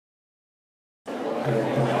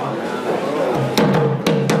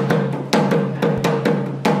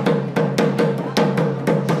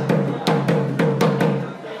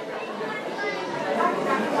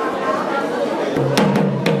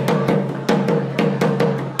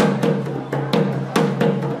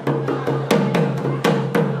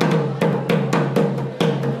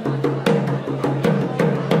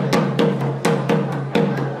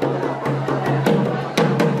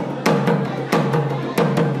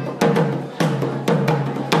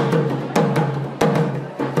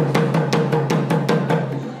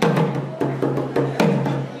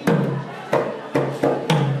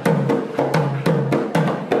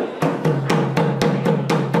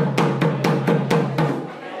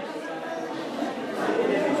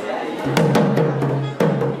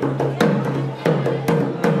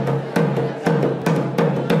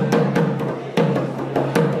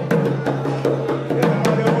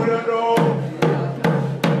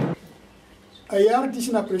Het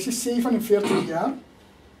is nou precies 47 jaar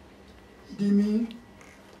die me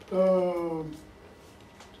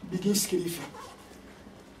begin schrijven.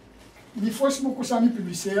 Die eerste boek is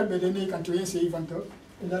gepubliceerd bij de 1972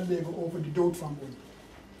 en dat bleef over de dood van Boek.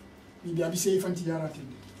 Die heb 17 jaar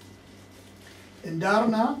attended. En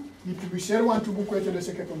daarna, die publiceerde we een boek, dus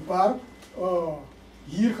ik heb een paar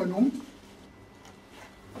hier genoemd.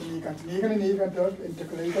 In 1999 en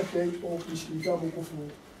tegelijkertijd ook geschreven boek over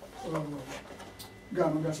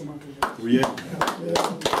Gama Gasamaka. Oui.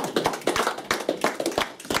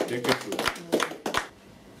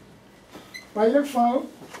 Maar in ieder geval,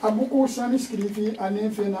 Abuko Sani schreef aan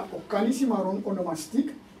een van Okanisi Marron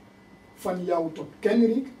Onomastiek, van jou tot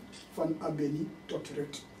Kenrik, van Abeni tot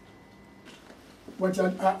Rut. Want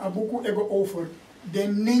Abuko ego over de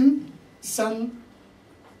ning sang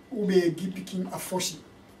ube gipiking afosi.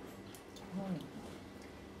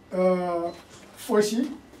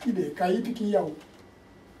 Fosi, ibe kan je piking jou.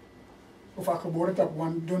 Of a geboren op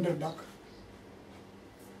een donderdag.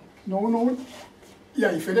 No. Ja,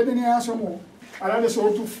 je verder de nea somo. Ala de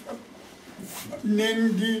soort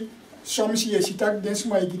ning die soms je ziet dat den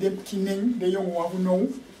sma ik de kining de jongen wat no.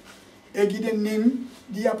 Ik de ning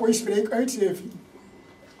die apoy spreek uitzeven.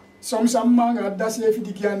 Soms een man dat ze even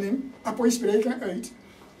die kianing apoy spreken uit.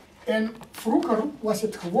 En vroeger was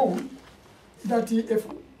het gewoon dat hij even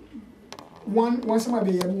one sma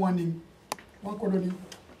bij hem one ding, one kolonie.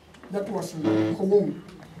 Dat was gewoon.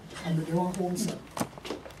 En de one gewoon zo.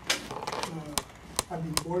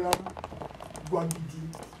 Abibola, Gwagidi,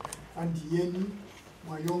 Andieni,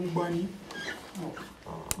 Mayong Bani.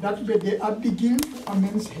 Dat bij de begin van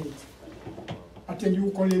mensheid. Aten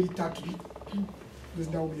je koleli taki. Dus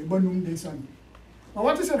dat we benoemd zijn. Maar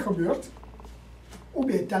wat is er gebeurd?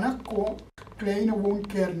 Ube tanako kleine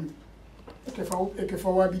woonkern. Ik heb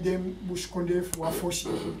al bij de buskonde voor fosi.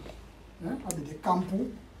 Abi de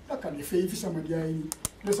kampu. Dat kan de vijf samen die hij.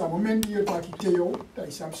 Dus op het moment die je taki Theo, dat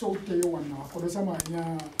is zo Theo en nou, voor de samen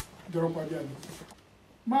ja erop aan.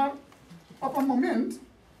 Maar op een moment,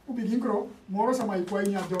 hoe begin ik morgen samen ik wou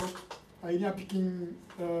in je dorp, hij in je piking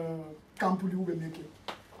kampu die we maken.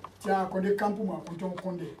 Ja, konde kampu maar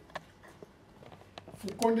konde.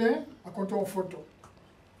 Voor konde, konde een foto.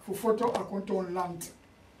 Voor foto, konde een land.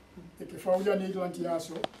 Ik heb vouwd in Nederland ja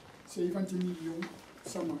zo, 17 miljoen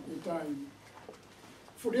samen in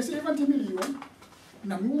voor de 17 miljoen.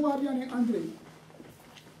 Namu wari André.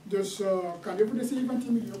 Dus kan je voor de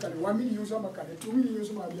 17 miljoen, kan je 1 miljoen samen, kan je 2 miljoen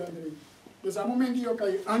samen bij André. Dus op het moment die je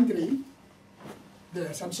kan je André, de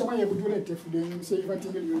Samsama je bedoelt het voor de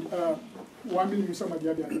 17 miljoen, 1 miljoen samen bij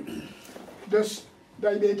André. Dus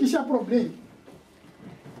dat is een probleem.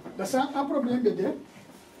 Dat is een probleem bij de.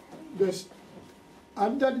 Dus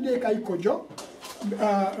aan dat de kan je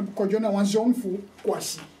kojo na een zoon voor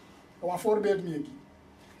kwasi. Een voorbeeld meer.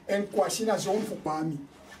 En kwasi na zoon voor pami.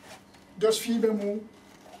 Dus fibe mu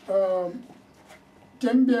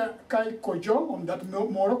tembe kai kojo omdat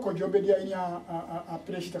moro kojo be dia in a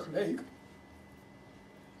pres tegelijk.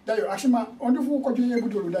 Dat je als je maar onder voor kojo je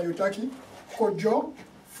bedoelt dat je taki kojo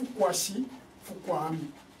voor kwasi voor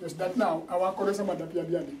kwami. Dus dat nou awa kodo sama dat pia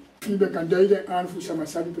biade. Fibe kan duiden aan voor sama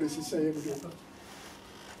sabi precies je bedoelt.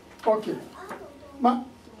 Oké. Maar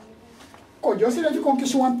kojo se dat je kon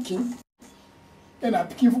kies one king. En a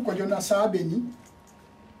pikin voor kojo na sabeni.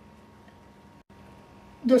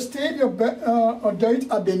 Dus steeds je duidt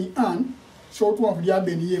abeni aan, zo toe of die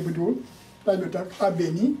abeni je bedoelt, dat betekent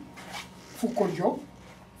abeni voor kojo,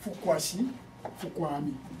 voor kwasi, voor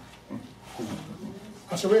kwami.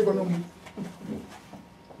 Als we genomen,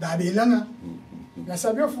 dat ben lange. Dan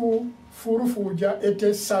sabi voor ja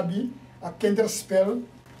ete sabi a kinderspel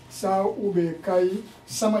zou ube kai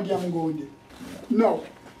sama diam gonde. Nou,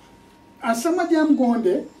 Als somebody am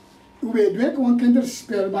gonde, we doen gewoon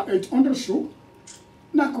kinderspel, maar uit onderzoek,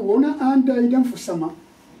 na gewoon aanduiden voor sama.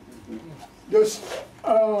 Dus,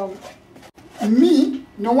 mi,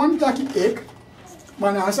 no one taki ik,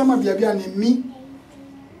 maar na sama biabia ne mi,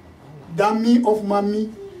 dan mi of mami.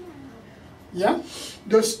 Ja?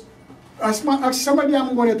 Dus, als somebody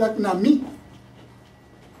am gonde tak na mi,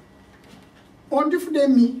 onde voor de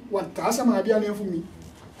mi, want ta sama bia ne voor mi.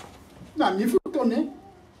 Na mi voor tonne.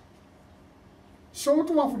 Zo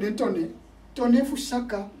te voor de tonne, tonne voor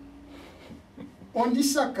saka. On die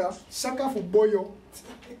saka, saka voor boyo.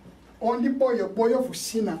 On die boyo, boyo voor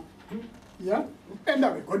sina. Ja? En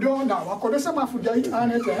dat we kodo, nou, we kodo sama voor dat aan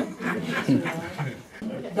het, hè.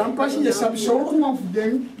 Dan pas je sab zo gewoon voor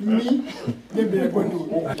den, mi, de bekodo.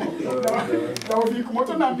 Dan we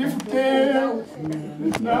komen naar die voor de,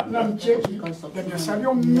 na checkie. Dat je sab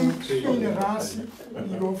je mi generatie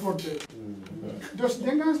die go voor de. Dus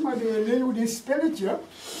denk eens maar de leeuw dit spelletje,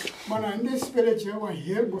 maar dan dit spelletje wat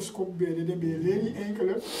heel boskop bij de leeuw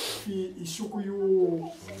enkele die zoeken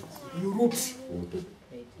je roots.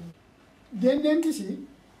 Den denk je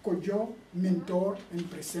kojo mentor en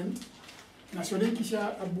present. Na zo denk je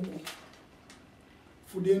een boek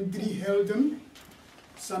voor de 3 helden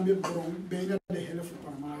samen Marron bijna de helft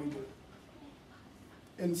van Marron.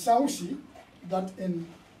 En zou zien dat in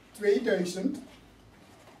 2000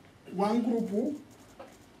 one groep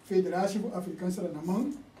Federatie voor Afrikaanse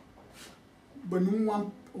Namen benoemd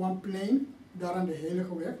one plein daar aan de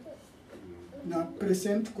Heilige Weg naar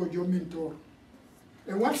present kojo mentor.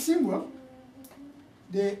 En wat zien we?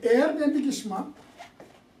 De identisme,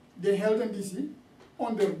 de helden die zien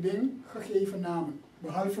onder de gegeven namen,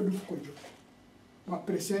 behalve de kojo. Maar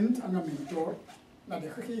present aan een mentor, naar de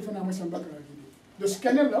gegeven namen zijn belangrijk. Dus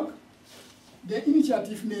kennelijk, de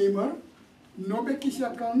initiatiefnemer nog kies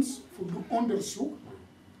je kans voor het onderzoek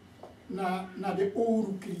naar de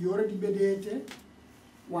oru krioren die bedeten.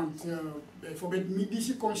 Want bijvoorbeeld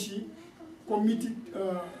medische commissie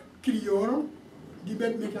krioren die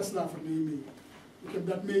met met slavernij mee. Ik heb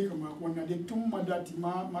dat meegemaakt, want na de toen maar dat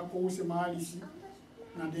ma koos Malisi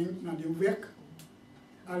naar de weg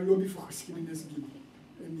aan lobby voor geschiedenis ging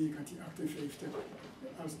in 1958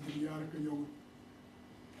 als 3-jarige jongen.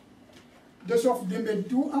 Dus of de met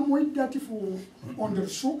toe aan mooi dat voor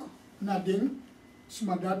onderzoek naar ding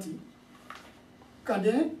smadati kan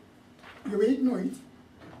je weet nooit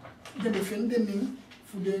de bevinding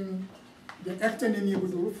voor de echte niet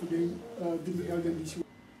bedoel voor de die elden die.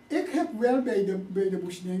 Ik heb wel bij de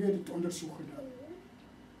Bushnegen dit onderzoek gedaan.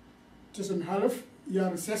 Tussen half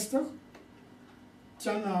jaren 60,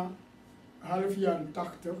 tjana half jaren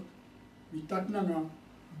 80, die taknanga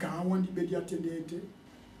gawan die bij die attendeten.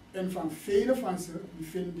 En van vele van ze die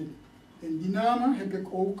vinden. En die namen heb ik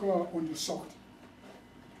ook onderzocht.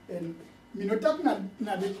 En minotak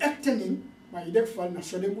naar de actening, maar in dit geval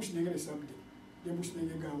naar de Bushnegen is dat de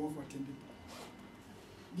Bushnegen gawan wat in dit.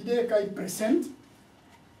 Die de kan je present.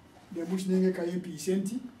 De Bushnegen kan je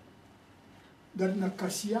presenti. Dat na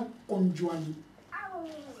Kasia Onjuani.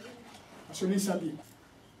 Zo niet sabi.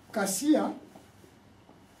 Kasia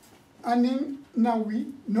aning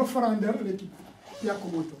nawi no verander leki ya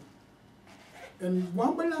komoto. En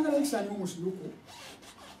wat belangrijk zijn jongens lopen.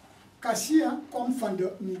 Kasia komt van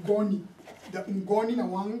de Ngoni. De Ngoni na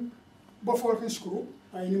wang bevolkingsgroep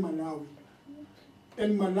in Malawi.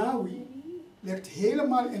 En Malawi ligt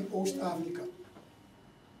helemaal in Oost-Afrika.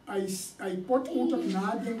 Hij pot ook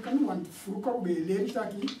nadenken, want vroeger bij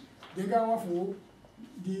leertaki, denken we voor,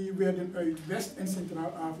 die werden uit West- en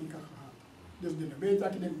Centraal-Afrika gehaald. Dus de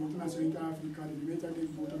Beetaki moeten naar Zuid-Afrika, de Beetaki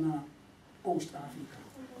moeten naar Oost-Afrika.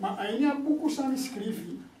 Maar hij boek schreef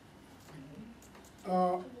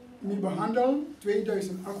we behandelen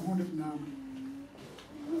 2800 namen.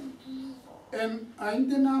 En aan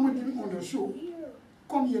de namen die onderzoek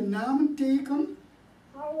kom je namen tegen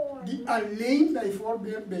die alleen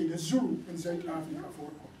bijvoorbeeld bij de Zulu in Zuid-Afrika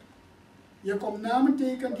voorkomt. Je komt namen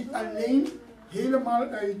tegen die alleen helemaal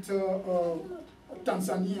uit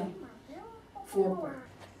Tanzania voorkomt.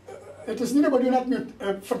 Het is niet de bedoeling dat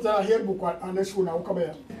ik vertel heel boek wat anders voor nou kan.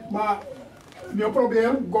 Maar we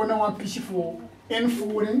proberen gewoon een beetje voor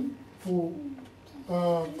invoering voor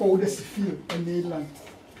code civiel in Nederland.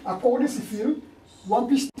 Een code civiel, wat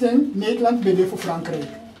betekent Nederland bij voor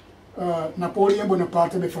Frankrijk. Napoleon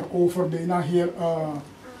Bonaparte bij veroverd bijna heel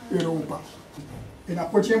Europa. En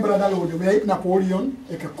Napoleon Brada Lodewijk Napoleon,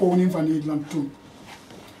 ik heb koning van Nederland toen.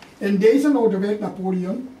 En deze Lodewijk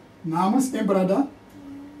Napoleon namens Brada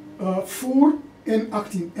voer in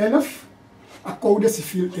 1811 een code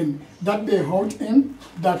civiel in. Dat behoudt in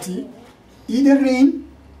dat hij iedereen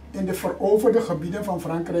in de veroverde gebieden van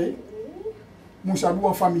Frankrijk moest hebben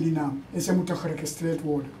een familienaam en ze moeten geregistreerd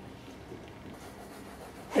worden.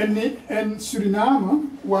 En Suriname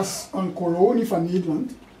was een kolonie van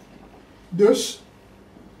Nederland, dus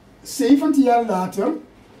 70 jaar later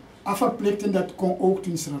verplichten dat kon ook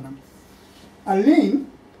in Suriname. Alleen,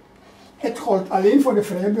 het gold alleen voor de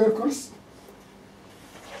vrijburgers.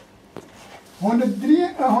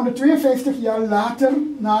 152 jaar later,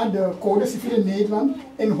 na de Code Civil in Nederland,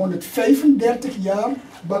 en 135 jaar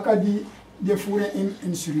baka die voeren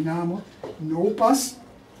in Suriname, nou pas,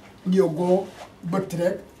 die ook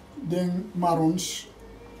betrekt de Marrons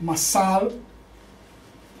massaal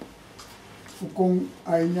voor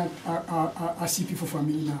asipi voor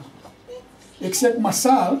familie. Ik zeg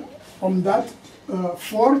massaal, omdat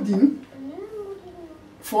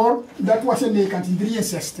dat was in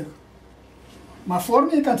 1963. Maar voor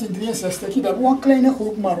 1963 had we een kleine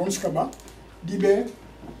groep Marrongemeenschappen die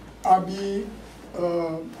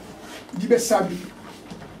bij Sabi,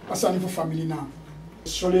 als aan voor familienaam.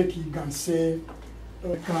 Soleki, Ganse,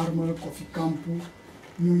 Carmel, Koffie Kampu,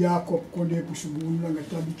 New Jacob, Konde, Pusubun,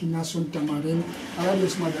 Langatabi, Nason, Tamaren,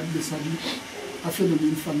 alles maar dat bij Sabi, een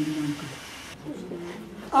fenomeen familienaam.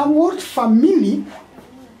 Het woord familie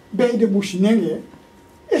bij de Bushinenge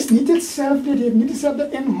is niet hetzelfde, het heeft niet dezelfde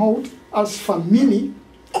inhoud als familie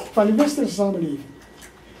van de westerse samenleving.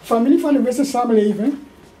 Familie van de westerse samenleving,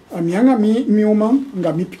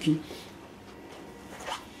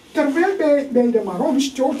 terwijl bij de Marron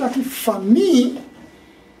stond dat die familie,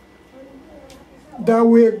 dat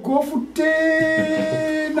we go voor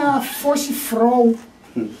na fossi vrouw,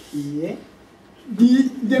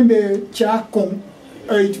 die den bij tja komt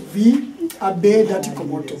uit wie abe dat die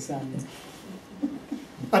komt.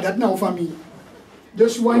 Dat nou familie.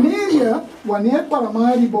 Dus wanneer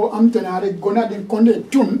Paramaribo ambtenaren gona den konde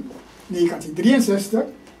toen, 1963,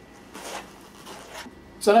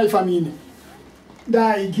 zijn familie.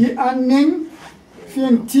 Daar ik aan neem,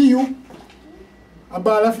 vien tio,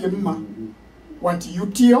 abala vien ma, want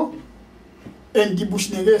je tio en die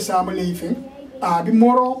Bushinenge samenleving, abi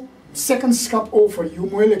moro secondschap over je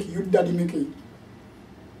moeilijk je dat die meke.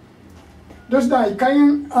 Dus daar kan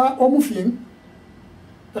je omvien,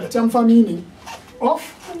 dat is een familie.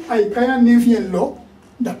 Of hij kan je neefje lo,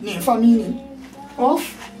 dat niet familie.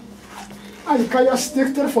 Of hij kan je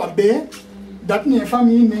stichter voor B, dat niet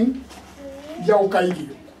familie, jouw kijkje.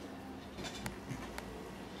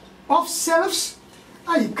 Of zelfs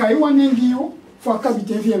hij kan je wanneer voor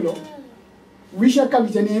kapitein via lo. Wie je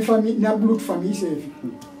kapitein in familie, naar bloedfamilie zeven.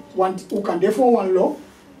 Want u kan daarvoor een lo,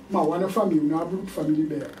 maar wanneer familie, naar bloedfamilie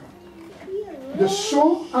bij elkaar. Dus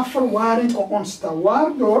zo'n verwarring ontstaan,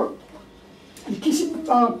 waardoor ik kies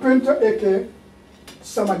punten eke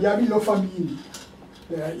samadiabi lo familie.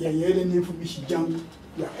 Ja hele neem voor Michigan,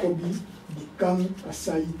 Jacobi, Dikang,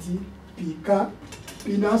 Asaiti, Pika,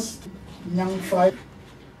 Pinas, Nyangfai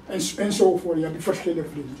enzovoort. Je hebt verschillende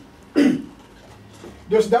vrienden.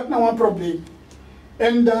 Dus dat is nou een probleem.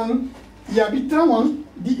 En dan, je hebt trouwens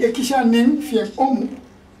die ik kies neem via om,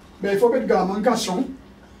 bijvoorbeeld Gaman Gasson,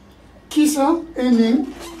 kiezen en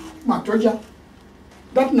neem, maar toch ja.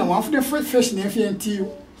 Dat nou af de vis neef je een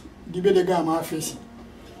tiel die bij de gamma vis.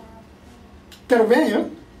 Terwijl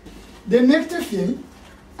de nekte film,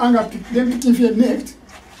 anga de pikin film nekt,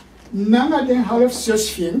 nanga den half zus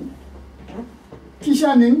film,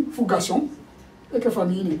 kiesjaning voor garçon, ik heb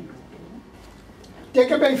familie.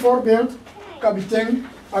 Teken bijvoorbeeld kapitein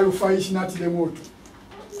Aluku nati de moto.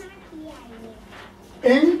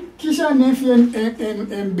 En kiesjaning film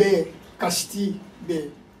en B, Casti B.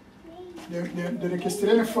 De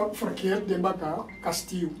registreren verkeerd de baka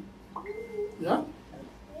Castillo. Ja?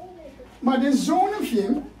 Maar de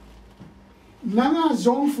zonnevier, nanga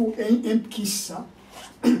zon voor een kisa,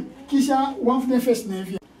 kisa one van de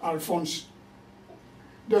vestnevier, Alphonse.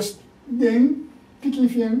 Dus den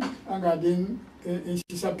pikinvier, anga den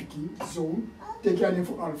kisa pikin, zoon, teken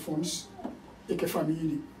voor Alphonse, ik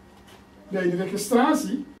familie. Bij de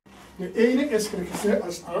registratie, de ene is geregistreerd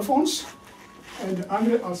als Alphonse, en de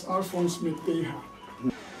andere als Alphonse met PH.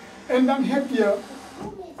 En dan heb je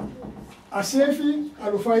Asefi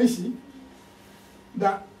Alufaisi,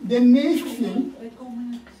 dat de neefje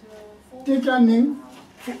tekening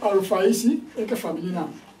voor Alufaisi, ik familienaam.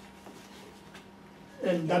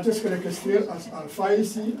 En dat is geregistreerd als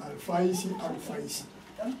Alfaisi, Alfaisi, Alfaisi.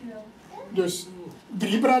 Dus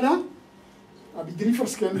 3 brada, heb je 3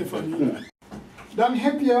 verschillende familien. Dan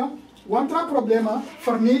heb je wanneer problemen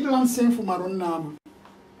voor Nederland zijn voor Marron namen.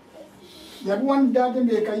 Je hebt een datum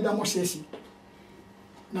bij Kaida Mosesi.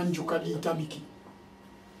 Nanjuka di Tabiki.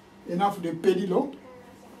 En af de pedilo.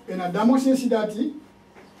 En a Damosesi dati.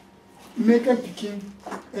 make a pikin.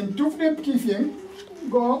 En toen de pikin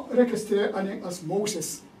go registreren aan als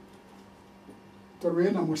Mozes.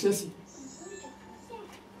 Terwijl naar Moses.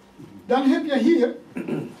 Dan heb je hier,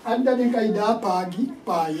 en dan kan je daar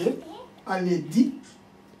paaien, alleen die.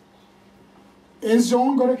 En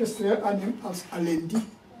zo'n geregistreerd aan hem als alleen die.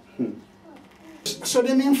 Zo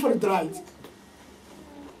de men verdraait.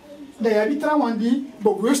 Dat je die trouwens die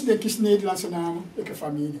bewust denk is Nederlandse namen, ik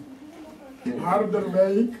familie.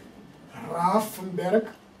 Harderwijk, Ravenberg,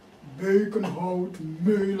 Beukenhout,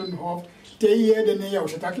 Meulenhof, Theeën de Neo,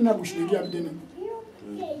 zet ik naar Boeslidia binnen.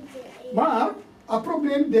 Maar, het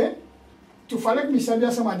probleem is, toevallig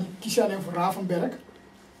misabia sama die kiezen voor Ravenberg.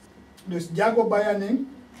 Dus Jago Bayaning,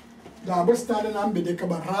 daar bestaat een naam bij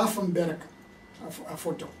Ravenberg, een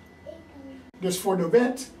foto. Dus voor de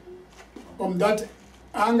wet, omdat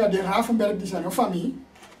Anga de Ravenberg die zijn een familie,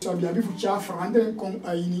 zou je voor jou veranderen kon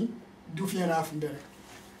aini doe je Ravenberg.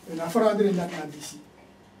 En dan veranderen dat naar DC.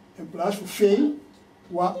 In plaats van V,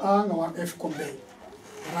 waar A en waar F komt bij.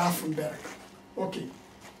 Ravenberg. Oké.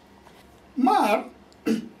 Maar,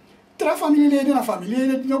 tra familieleden en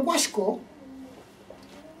familieleden die wasko.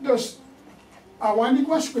 Dus, awan die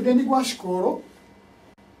wasko, den die wasko,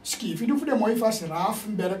 skifi doe voor de mooie vast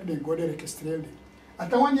Ravenberg, den go de registreerde.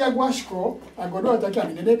 Atawan die wasko, agodo atakia,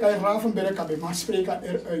 de kan Ravenberg kan bij man spreken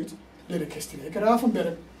eruit, de registreerde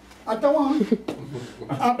Ravenberg. Atawan,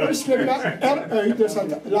 spreken eruit, dus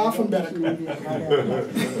dat Ravenberg.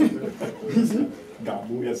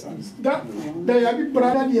 Dat heb ik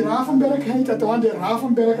brada die Ravenberg heet, atawan de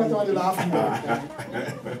Ravenberg, atawan de Ravenberg.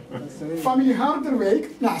 Familie Harderwijk,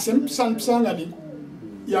 nou, zijn psanga die.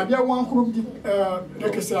 Je hebt een groep die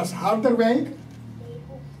registreert als Harderwijk,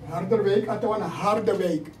 atawan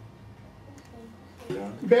Harderwijk.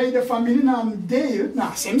 Bij de familienaam Deel, nou,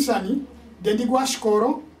 Semsani, die was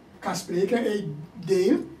scoren, kan spreken in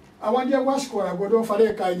Deel. Awan die was scoren, godo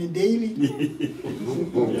vale kan in Daily.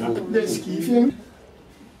 De skiefing.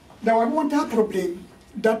 Dat was gewoon dat probleem.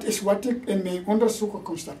 Dat is wat ik in mijn onderzoek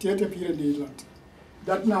geconstateerd heb hier in Nederland.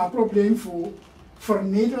 Dat na een probleem voor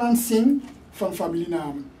vernederlandsing van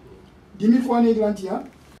familienamen. Die niet voor Nederland, ja?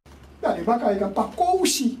 Ja, die bakken ik een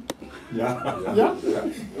pakousie. Ja. Ja?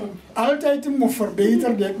 Altijd moet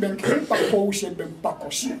verbeteren, ik ben geen pakousie, ik ben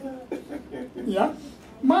pakousie. Ja?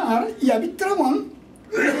 Maar, je hebt trouwens,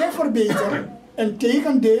 je verbeterd. En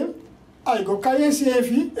tegendeel, ik kan je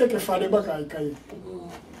zeggen, ik heb vader bakken.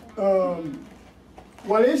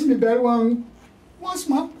 Wat is mijn berwang? Was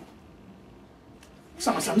maar.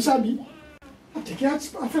 Sama sabi. Ik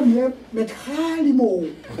had meer met Galimo.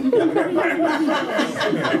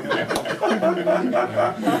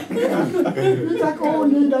 Ik dacht, oh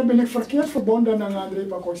nee, dan ben ik verkeerd verbonden aan André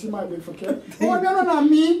Pakosi, maar ik ben verkeerd. Oh, dan aan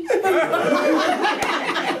mij.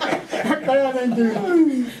 Kan je dan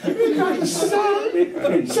doen? Ik dacht,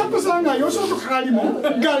 Sapa Sanga, je zo toch Galimo?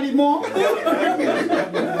 Galimo.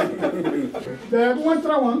 We hebben een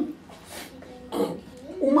trouwens.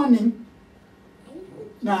 Omaning.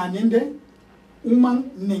 Na ninde.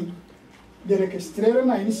 Oman ning. De registreren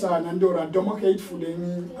naar in Sana door een dommigheid voor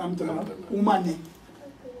de ambtenaar. Omaning.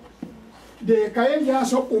 De kan je ja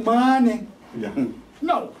zo omaning.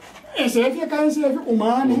 Nou, en zeg je kan je zeggen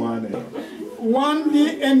omaning. One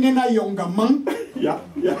die en een jonge man. Ja,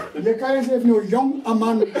 ja. Je kan je zeggen nou jong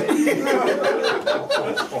man.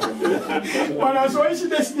 Maar dan zo is het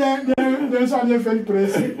dus aan je veel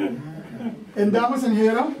prijs. En dames en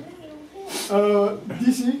heren,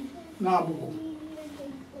 Disi Naboeko.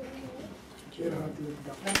 Heel hartelijk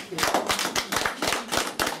dank.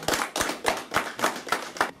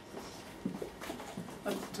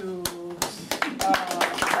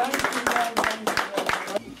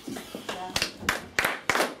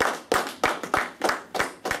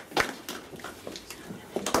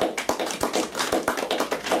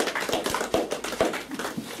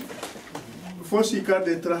 Fosika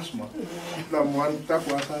de trasma, la moanta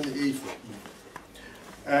kwasa de eifo.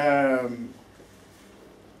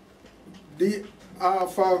 Die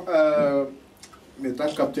met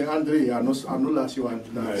een kapitein André, annulatie aan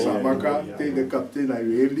Pamaka, tegen de kapitein naar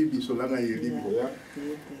jullie, die zo lang aan jullie.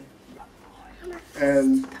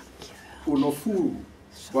 En onofuru,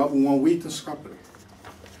 wat we wetenschappelijk.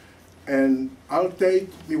 En altijd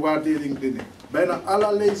mijn waardering dingen. Bijna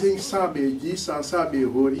alle lezingen sabe, die sabe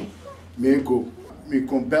hori. Me go, me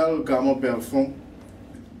kon bel gamo bel fon,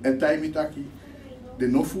 en tai mi taki, de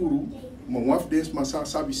no furu, mo waf des masa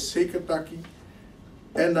sabi zeker taki,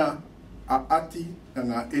 en na a ati,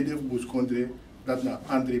 en a edef bus kondre, dat na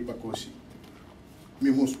André Pakosi.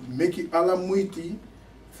 Me moest meki ala muiti,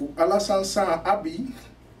 fu ala sansa abi,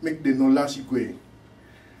 mek de no lasi kwe.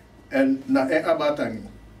 En na e abatangi.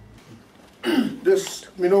 Dus,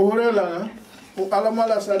 mijn horen lang,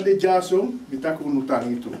 allemaal als aan de jaso, ik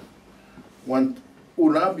unutangi toe. Want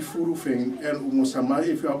una bifuru feng en umusama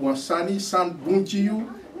if you want sani san bunchiu,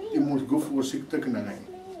 je moet go voorzichtig naar.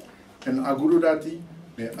 En aguru dati,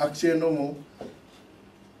 me actie nomo,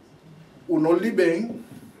 uno libeng,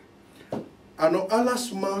 ano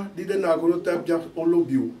alasma di de aguru tap jak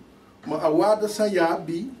olobiu, ma awada sa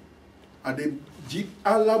yabi, ade jik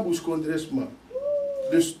alla buskondresma.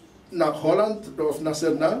 Dus naar Holland of naar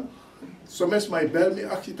Serna, soms mij bel me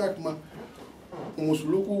architect, maar ons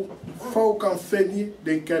luku vrouw kan vinden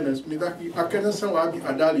de kennis. Mitaki a kennis zijn waar die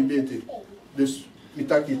adali beter. Dus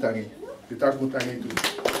mitaki tangi, mitaki moet tangi toe.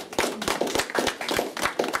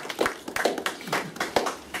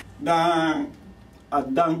 Dan a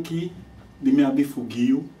danki di me abi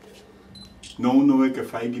fugiu, no que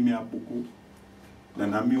fai di me abuku.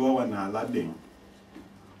 Dan ami wa na la den.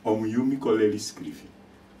 Om yumi koleli skrivi.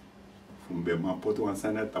 Fumbe ma poto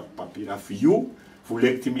wansana ta papira fiu,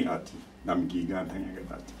 fulekti mi ati. Nam giganta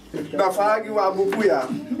nyagatati. Da fagi wa buku ya.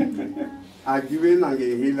 Agiwe na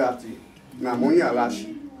ge hilati. Na moni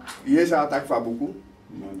alashi. Yesa attack fa buku.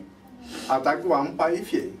 Attack wa mpa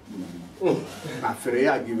ifie. Na fere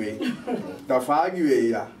agiwe. Da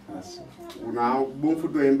fagi ya. Una bonfu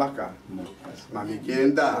do embaka. Na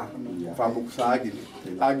mikenda fa buku sagi.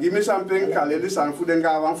 Agime sampen kalele san fu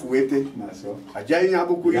denga wan fuete. Ajai nya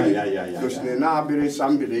buku yi. Dosne na abere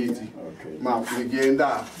sambere iti. Ma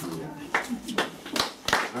mikenda.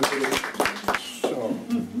 So,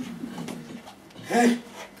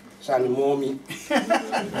 sani momi.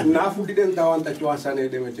 Nafu didn't want to answer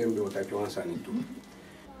them to answer to.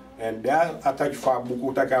 And there attack for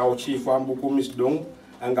buku taka au chief and buku miss dong,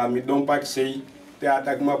 and gami don't pack say, they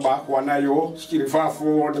attack my back one ayo, still far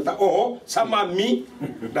forward. Oh, some of me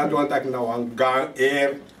that one attack now and gang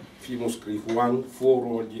air, famous cliff one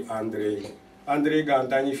forward the Andre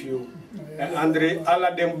Gantani few. Andre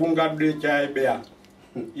ala dem bunga de chai bea.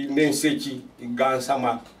 Inen sechi gan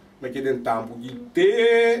sama make den tampu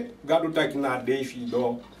te gadu tak na de fi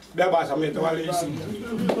do. Beba sa me to wale isi.